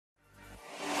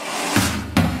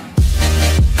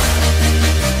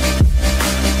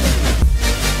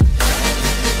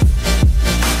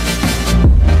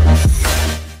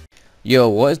Yo,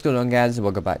 what is going on guys, and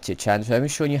welcome back to your channel. So I'm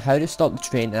showing you how to stop the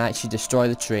train and actually destroy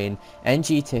the train in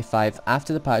GTA 5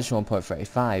 after the patch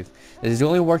 1.35. This is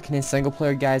only working in single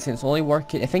player guys, and it's only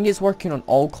working, I think it's working on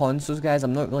all consoles guys,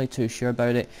 I'm not really too sure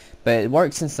about it, but it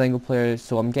works in single player,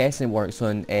 so I'm guessing it works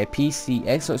on PC,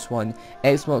 Xbox One,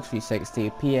 Xbox 360,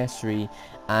 PS3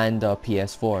 and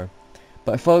PS4.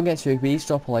 But before we get to it, please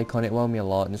drop a like on it, it will mean a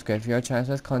lot, and subscribe if you're a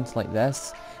channel with content like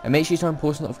this, and make sure you turn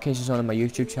post notifications on my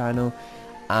YouTube channel.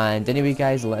 And anyway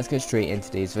guys, let's get straight into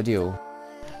today's video.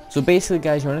 So basically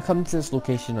guys, you want to come to this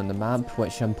location on the map,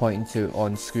 which I'm pointing to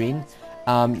on screen.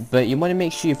 But you want to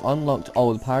make sure you've unlocked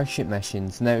all the parachute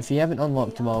missions. Now if you haven't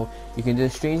unlocked them all, you can do the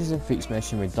Strangers and Freaks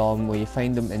mission with Dom, where you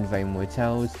find them in Vine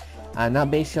Motels, and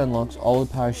that basically unlocks all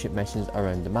the parachute missions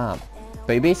around the map.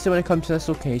 But you basically want to come to this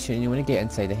location and you want to get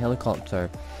inside the helicopter.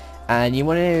 And you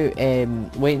want to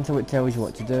wait until it tells you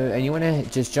what to do, and you want to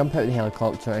just jump out of the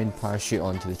helicopter and parachute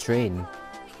onto the train.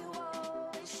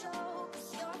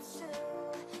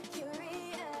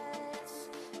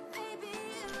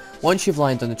 Once you've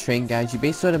landed on the train guys, you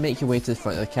basically want to make your way to the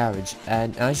front of the carriage,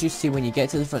 and as you see, when you get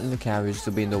to the front of the carriage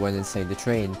there'll be no one inside the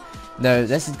train. Now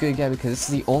this is good guys, because this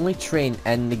is the only train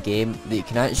in the game that you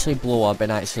can actually blow up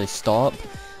and actually stop.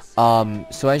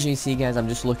 So as you can see guys, I'm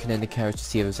just looking in the carriage to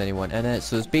see if there's anyone in it,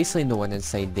 so there's basically no one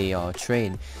inside the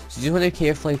train. So you just want to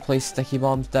carefully place sticky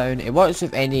bombs down. It works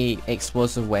with any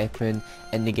explosive weapon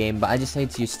in the game, but I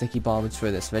decided to use sticky bombs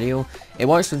for this video. It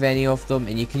works with any of them,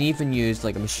 and you can even use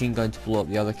like a machine gun to blow up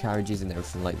the other carriages and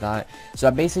everything like that. So I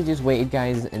basically just waited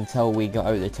guys until we got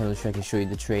out of the tunnel so I can show you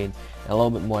the train in a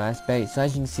little bit more aspect. So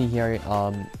as you can see here,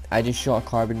 I just shot a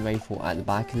carbon rifle at the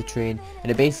back of the train,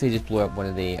 and it basically just blew up one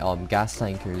of the gas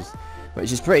tankers,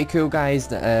 which is pretty cool guys.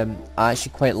 That I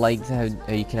actually quite liked how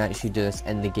you can actually do this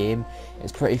in the game.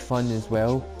 It's pretty fun as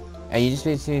well, and you just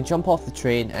basically jump off the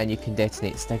train and you can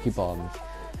detonate sticky bombs.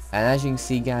 And as you can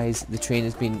see guys, the train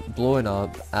has been blowing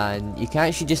up, and you can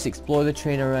actually just explore the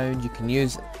train around. You can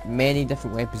use many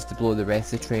different weapons to blow the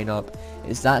rest of the train up.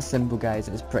 It's that simple guys,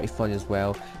 and it's pretty fun as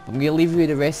well. I'm going to leave you with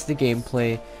the rest of the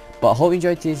gameplay, but I hope you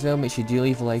enjoyed today's video. Make sure you do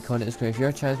leave a like on it. It's great if you're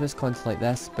a channel with content like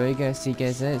this. But you guys, see you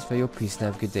guys in the next video. Peace and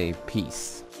have a good day.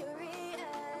 Peace.